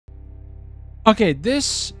Okay,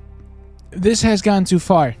 this has gone too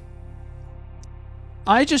far.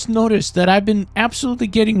 I just noticed that I've been absolutely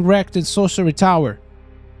getting wrecked in Sorcery Tower.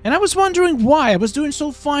 And I was wondering why. I was doing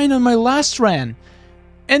so fine on my last run.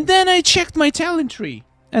 And then I checked my talent tree.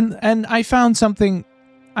 And I found something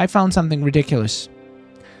ridiculous.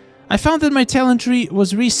 I found that my talent tree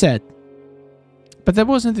was reset. But that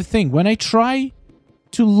wasn't the thing. When I try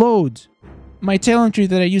to load my talent tree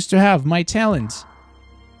that I used to have, my talent,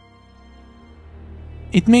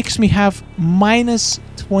 it makes me have minus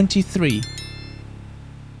 23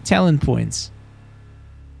 talent points.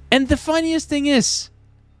 And the funniest thing is,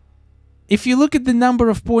 if you look at the number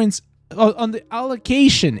of points on the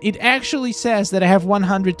allocation, it actually says that I have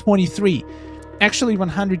 123. Actually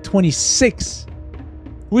 126.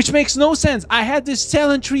 Which makes no sense. I had this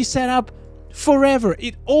talent tree set up forever.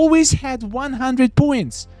 It always had 100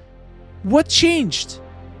 points. What changed?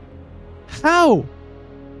 How?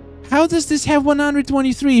 How does this have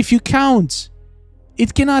 123 if you count?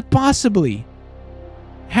 It cannot possibly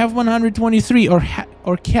have 123,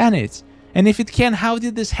 or can it? And if it can, how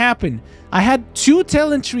did this happen? I had 2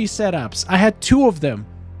 talent tree setups. I had 2 of them.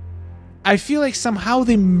 I feel like somehow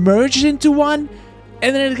they merged into one,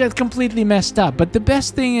 and then it got completely messed up. But the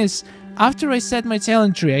best thing is, after I set my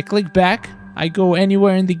talent tree, I click back, I go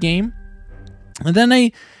anywhere in the game, and then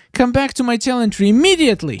I come back to my talent tree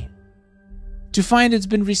immediately to find it's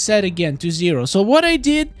been reset again to 0. So what I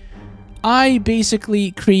did, I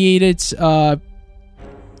basically created,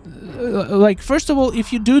 like, first of all,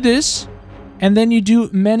 if you do this, and then you do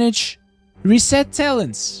manage reset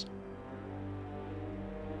talents,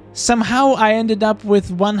 somehow I ended up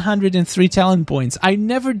with 103 talent points. I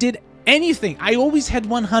never did anything. I always had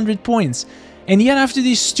 100 points. And yet after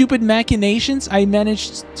these stupid machinations, I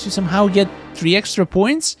managed to somehow get 3 extra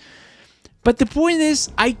points. But the point is,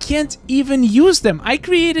 I can't even use them. I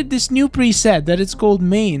created this new preset that it's called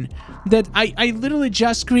main, that I literally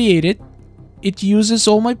just created. It uses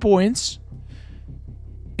all my points.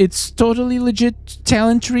 It's totally legit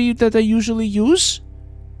talent tree that I usually use.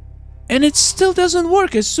 And it still doesn't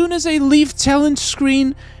work. As soon as I leave talent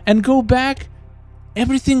screen and go back,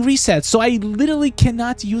 everything resets. So I literally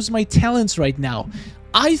cannot use my talents right now.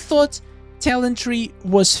 I thought talent tree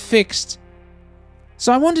was fixed.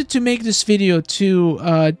 So I wanted to make this video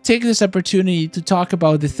to take this opportunity to talk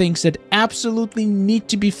about the things that absolutely need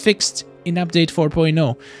to be fixed in update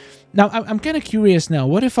 4.0. Now, I'm kind of curious now.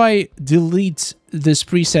 What if I delete this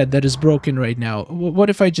preset that is broken right now? What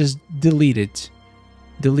if I just delete it?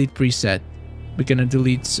 Delete preset. We're gonna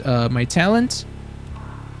delete my talent.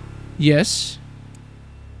 Yes.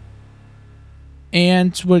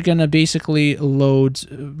 And we're gonna basically load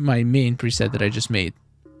my main preset that I just made.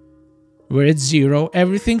 We're at 0.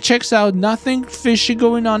 Everything checks out. Nothing fishy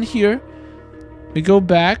going on here. We go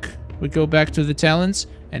back. We go back to the talents.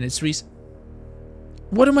 And it's reset.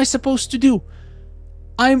 What am I supposed to do?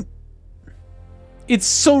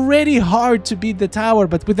 It's already hard to beat the tower,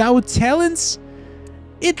 but without talents,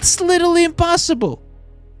 it's literally impossible.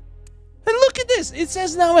 And look at this. It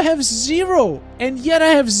says now I have 0, and yet I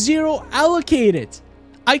have 0 allocated.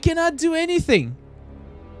 I cannot do anything.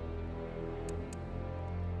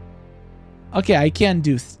 Okay, I can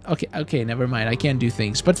do... Okay, never mind. I can't do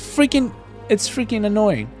things. But it's freaking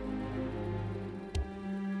annoying.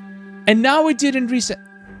 And now it didn't reset.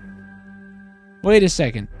 Wait a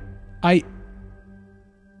second. I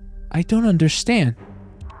don't understand.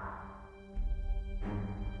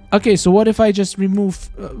 Okay, so what if I just remove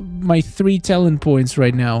my 3 talent points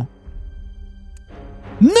right now?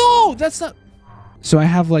 No, that's not... So I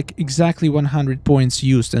have like exactly 100 points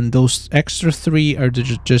used, and those extra 3 are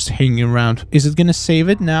just hanging around. Is it gonna save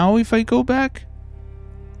it now if I go back?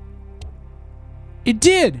 It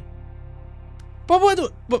did!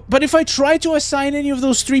 But if I try to assign any of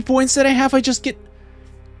those 3 points that I have, I just get...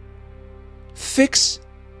 Fix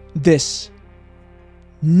this.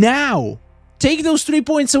 Now! Take those 3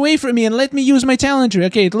 points away from me and let me use my talent tree.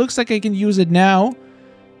 Okay, it looks like I can use it now.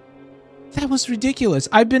 That was ridiculous.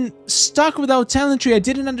 I've been stuck without talent tree. I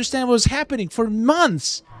didn't understand what was happening for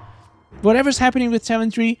months. Whatever's happening with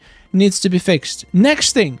talent tree needs to be fixed.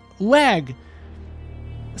 Next thing, lag.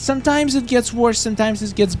 Sometimes it gets worse, sometimes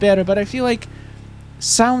it gets better, but I feel like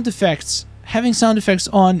sound effects, having sound effects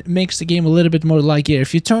on makes the game a little bit more laggier.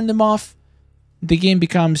 If you turn them off, the game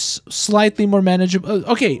becomes slightly more manageable.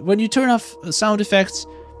 Okay, when you turn off sound effects,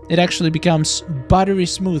 it actually becomes buttery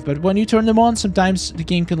smooth, but when you turn them on, sometimes the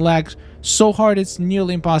game can lag so hard it's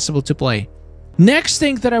nearly impossible to play. Next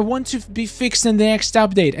thing that I want to be fixed in the next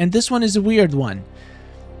update, and this one is a weird one.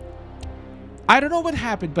 I don't know what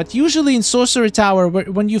happened, but usually in Sorcery Tower,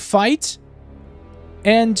 when you fight,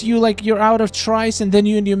 and you're out of tries, and then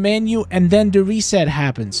you're in your menu, and then the reset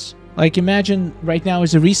happens. Like, imagine right now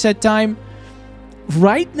is a reset time.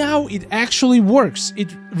 Right now, it actually works. It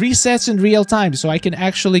resets in real time, so I can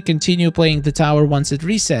actually continue playing the tower once it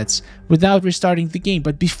resets without restarting the game.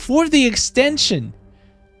 But before the extension,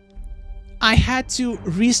 I had to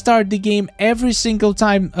restart the game every single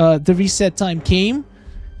time the reset time came,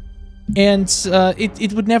 and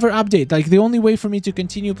it would never update. Like, the only way for me to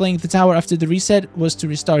continue playing the tower after the reset was to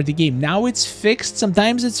restart the game. Now it's fixed.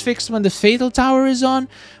 Sometimes it's fixed when the fatal tower is on,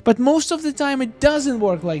 but most of the time it doesn't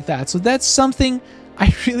work like that. So that's something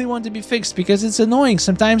I really want to be fixed, because it's annoying.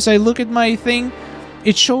 Sometimes I look at my thing,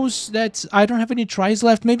 it shows that I don't have any tries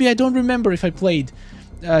left. Maybe I don't remember if I played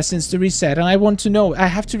since the reset, and I want to know. I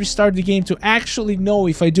have to restart the game to actually know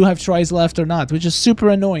if I do have tries left or not, which is super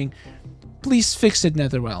annoying. Please fix it,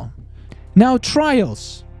 Netherwell. Now,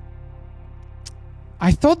 trials.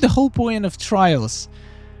 I thought the whole point of trials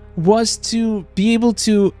was to be able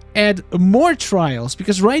to add more trials,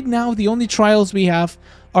 because right now the only trials we have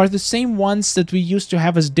are the same ones that we used to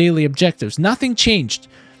have as daily objectives. Nothing changed.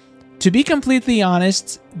 To be completely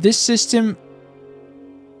honest, this system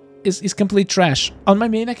is complete trash. On my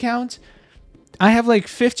main account, I have like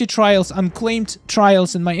 50 trials, unclaimed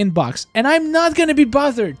trials in my inbox, and I'm not gonna be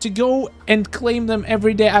bothered to go and claim them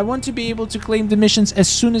every day. I want to be able to claim the missions as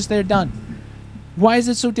soon as they're done. Why is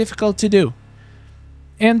it so difficult to do?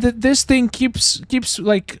 And this thing keeps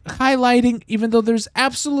like highlighting, even though there's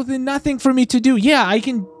absolutely nothing for me to do. Yeah, I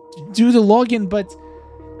can do the login, but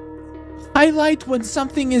highlight when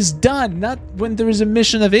something is done, not when there is a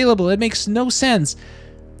mission available. It makes no sense.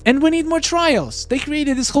 And we need more trials. They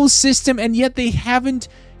created this whole system, and yet they haven't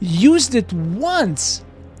used it once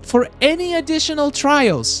for any additional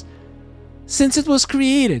trials since it was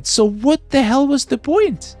created. So what the hell was the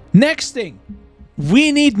point? Next thing,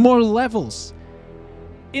 we need more levels.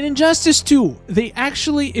 In Injustice 2, they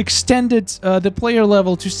actually extended the player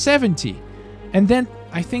level to 70, and then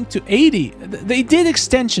I think to 80. They did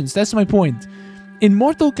extensions, that's my point. In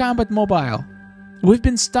Mortal Kombat Mobile, we've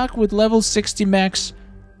been stuck with level 60 max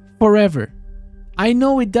forever. I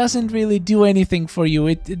know it doesn't really do anything for you.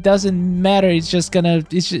 It doesn't matter. It's just gonna.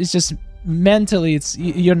 It's just mentally.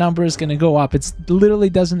 Your number is gonna go up. It literally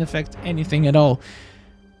doesn't affect anything at all.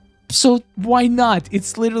 So why not?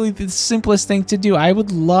 It's literally the simplest thing to do. I would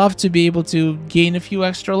love to be able to gain a few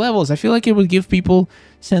extra levels. I feel like it would give people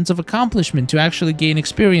sense of accomplishment to actually gain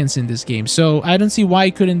experience in this game. So I don't see why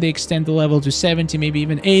couldn't they extend the level to 70, maybe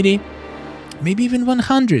even 80, maybe even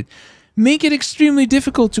 100. Make it extremely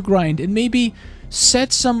difficult to grind, and maybe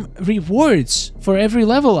set some rewards for every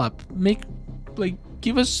level up.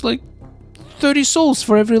 Give us like 30 souls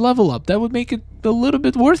for every level up. That would make it a little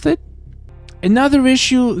bit worth it. Another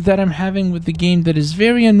issue that I'm having with the game that is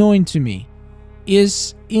very annoying to me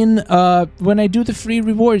is when I do the free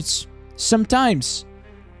rewards. Sometimes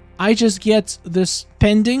I just get this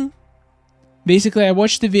pending. Basically, I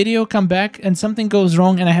watch the video, come back, and something goes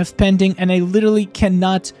wrong, and I have pending, and I literally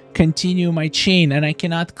cannot continue my chain, and I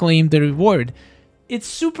cannot claim the reward. It's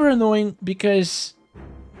super annoying because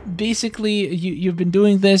basically you've been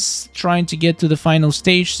doing this, trying to get to the final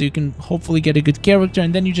stage so you can hopefully get a good character,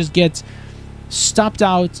 and then you just get stopped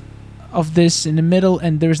out of this in the middle,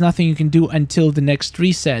 and there's nothing you can do until the next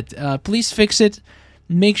reset. Please fix it.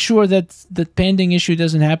 Make sure that the pending issue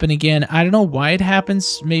doesn't happen again. I don't know why it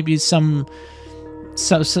happens. Maybe there's some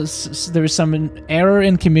error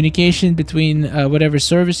in communication between whatever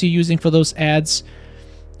service you're using for those ads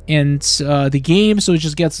and the game, so it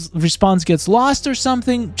just response gets lost or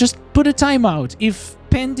something. Just put a timeout. If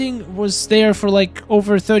pending was there for like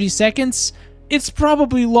over 30 seconds, it's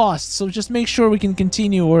probably lost. So just make sure we can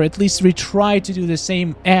continue, or at least retry to do the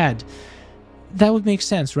same ad. That would make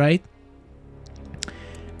sense, right?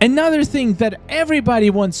 Another thing that everybody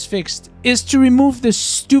wants fixed is to remove the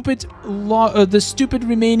stupid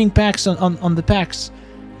remaining packs on the packs.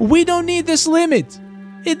 We don't need this limit.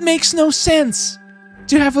 It makes no sense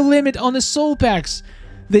to have a limit on the soul packs.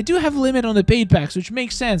 They do have a limit on the paid packs, which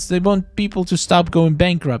makes sense. They want people to stop going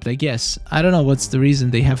bankrupt, I guess. I don't know what's the reason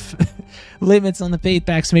they have limits on the paid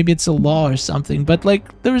packs. Maybe it's a law or something. But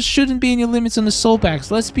like, there shouldn't be any limits on the soul packs.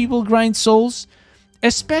 Less people grind souls.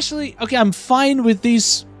 Especially, okay, I'm fine with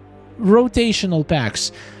these rotational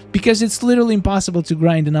packs because it's literally impossible to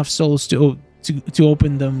grind enough souls to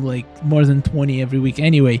open them like more than 20 every week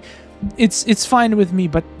anyway. It's fine with me,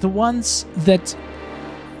 but the ones that,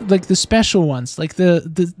 like the special ones, like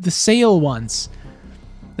the sale ones,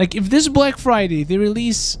 like if this Black Friday they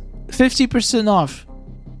release 50% off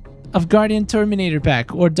of Guardian Terminator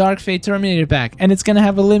pack or Dark Fate Terminator pack, and it's gonna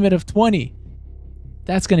have a limit of 20,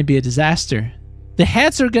 that's gonna be a disaster. The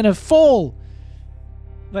heads are gonna fall.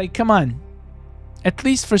 Like, come on. At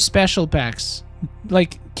least for special packs.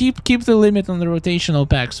 Like, keep the limit on the rotational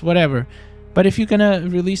packs, whatever. But if you're gonna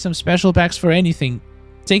release some special packs for anything,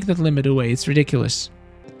 take that limit away. It's ridiculous.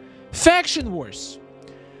 Faction Wars.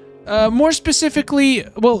 More specifically,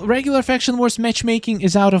 well, regular Faction Wars matchmaking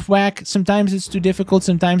is out of whack. Sometimes it's too difficult,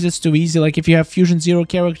 sometimes it's too easy. Like, if you have Fusion Zero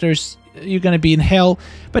characters, you're gonna be in hell.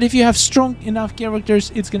 But if you have strong enough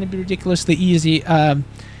characters, it's gonna be ridiculously easy.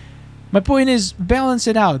 My point is, balance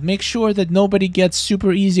it out. Make sure that nobody gets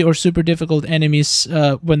super easy or super difficult enemies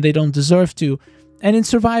when they don't deserve to. And in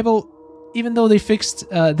survival, even though they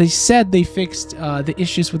said they fixed the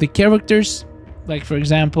issues with the characters, like, for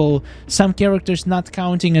example, some characters not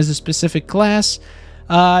counting as a specific class,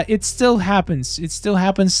 it still happens. It still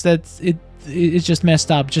happens that it's just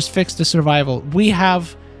messed up. Just fix the survival. We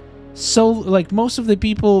have like, most of the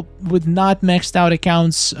people with not maxed out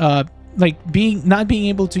accounts, like, not being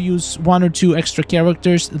able to use 1 or 2 extra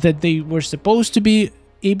characters that they were supposed to be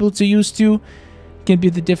able to use can be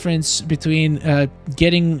the difference between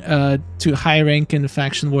getting to high rank in the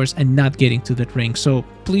Faction Wars and not getting to that rank. So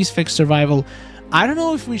please fix survival. I don't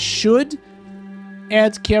know if we should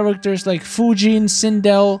add characters like Fujin,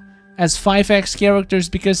 Sindel as 5x characters,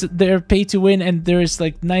 because they're pay to win and there's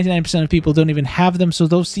like 99% of people don't even have them, so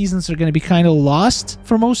those seasons are going to be kind of lost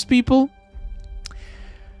for most people.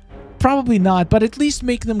 Probably not, but at least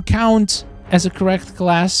make them count as a correct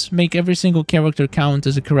class. Make every single character count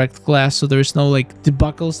as a correct class, so there's no like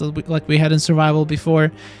debacles that like we had in survival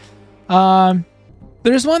before.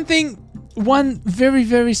 There's one very,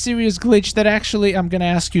 very serious glitch that actually I'm gonna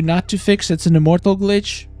ask you not to fix. It's an immortal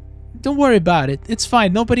glitch. Don't worry about it. It's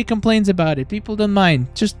fine. Nobody complains about it. People don't mind.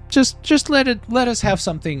 Just let us have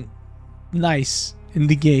something nice in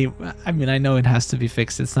the game. I mean, I know it has to be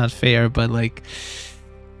fixed. It's not fair, but like,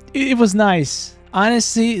 it was nice.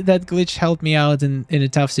 Honestly, that glitch helped me out in a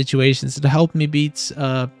tough situations. It helped me beat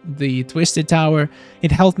the Twisted Tower.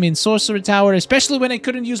 It helped me in Sorcerer Tower, especially when I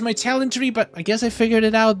couldn't use my talent tree, but I guess I figured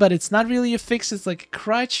it out, but it's not really a fix. It's like a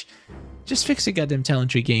crutch. Just fix a goddamn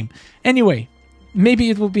talent tree game. Anyway, maybe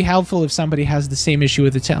it will be helpful if somebody has the same issue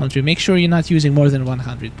with the talent tree. Make sure you're not using more than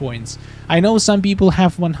 100 points. I know some people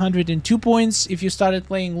have 102 points. If you started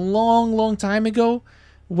playing long time ago,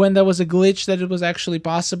 when there was a glitch that it was actually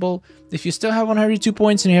possible. If you still have 102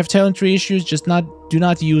 points and you have talent tree issues, just do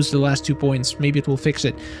not use the last 2 points. Maybe it will fix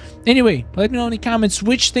it. Anyway, let me know in the comments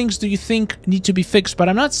which things do you think need to be fixed. But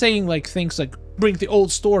I'm not saying like things like bring the old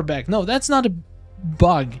store back. No, that's not a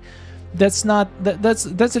bug. That's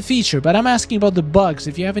a feature. But I'm asking about the bugs.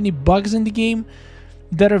 If you have any bugs in the game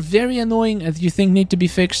that are very annoying and you think need to be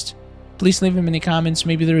fixed, please leave them in the comments.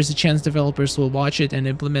 Maybe there is a chance developers will watch it and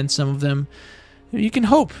implement some of them. You can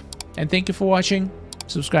hope. And thank you for watching.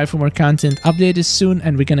 Subscribe for more content. Update is soon,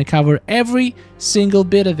 and we're gonna cover every single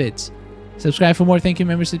bit of it. Subscribe for more. Thank you,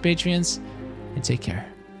 members and Patreons, and take care.